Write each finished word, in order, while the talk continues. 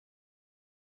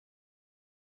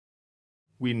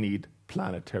we need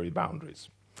planetary boundaries.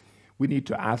 We need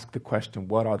to ask the question,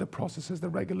 what are the processes that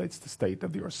regulates the state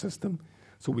of the Earth system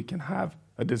so we can have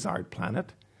a desired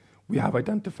planet? We have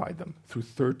identified them through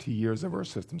 30 years of Earth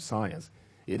system science.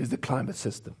 It is the climate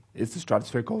system, it's the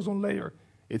stratospheric ozone layer,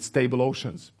 it's stable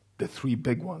oceans, the 3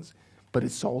 big ones, but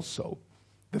it's also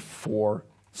the 4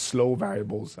 slow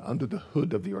variables under the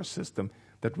hood of the Earth system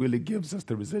that really gives us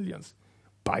the resilience.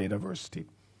 Biodiversity,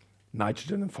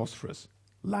 nitrogen and phosphorus,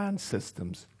 land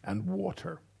systems, and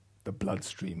water, the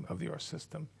bloodstream of the Earth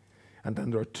system. And then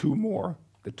there are 2 more,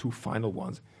 the 2 final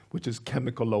ones, which is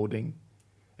chemical loading,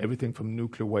 everything from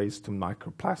nuclear waste to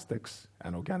microplastics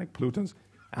and organic pollutants,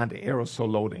 and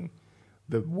aerosol loading,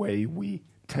 the way we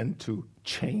tend to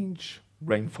change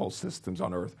rainfall systems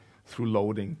on Earth through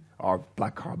loading of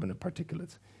black carbon and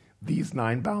particulates. These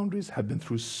 9 boundaries have been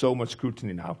through so much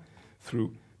scrutiny now,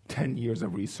 through 10 years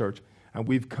of research, and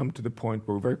we've come to the point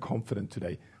where we're very confident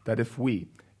today that if we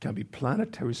can be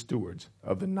planetary stewards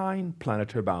of the 9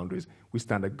 planetary boundaries, we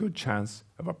stand a good chance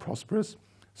of a prosperous,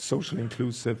 socially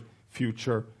inclusive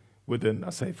future within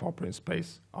a safe operating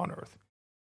space on Earth.